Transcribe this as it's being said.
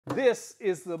This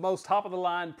is the most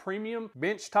top-of-the-line premium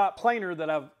benchtop planer that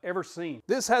I've ever seen.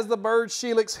 This has the Bird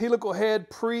Helix helical head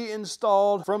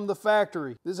pre-installed from the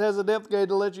factory. This has a depth gauge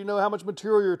to let you know how much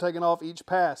material you're taking off each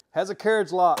pass. Has a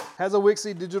carriage lock. Has a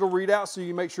Wixie digital readout so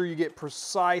you make sure you get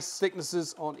precise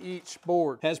thicknesses on each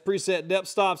board. Has preset depth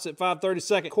stops at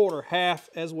 5/32, quarter, half,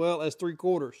 as well as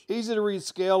 3/4. Easy to read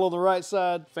scale on the right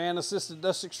side. Fan assisted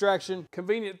dust extraction.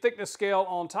 Convenient thickness scale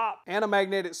on top. And a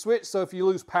magnetic switch, so if you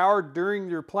lose power during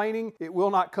your planing, it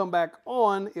will not come back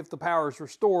on if the power is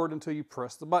restored until you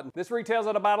press the button. This retails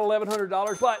at about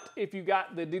 $1,100, but if you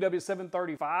got the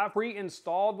DW735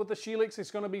 pre-installed with the Helix,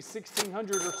 it's going to be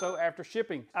 $1,600 or so after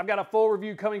shipping. I've got a full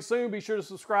review coming soon. Be sure to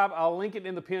subscribe. I'll link it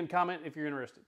in the pinned comment if you're interested.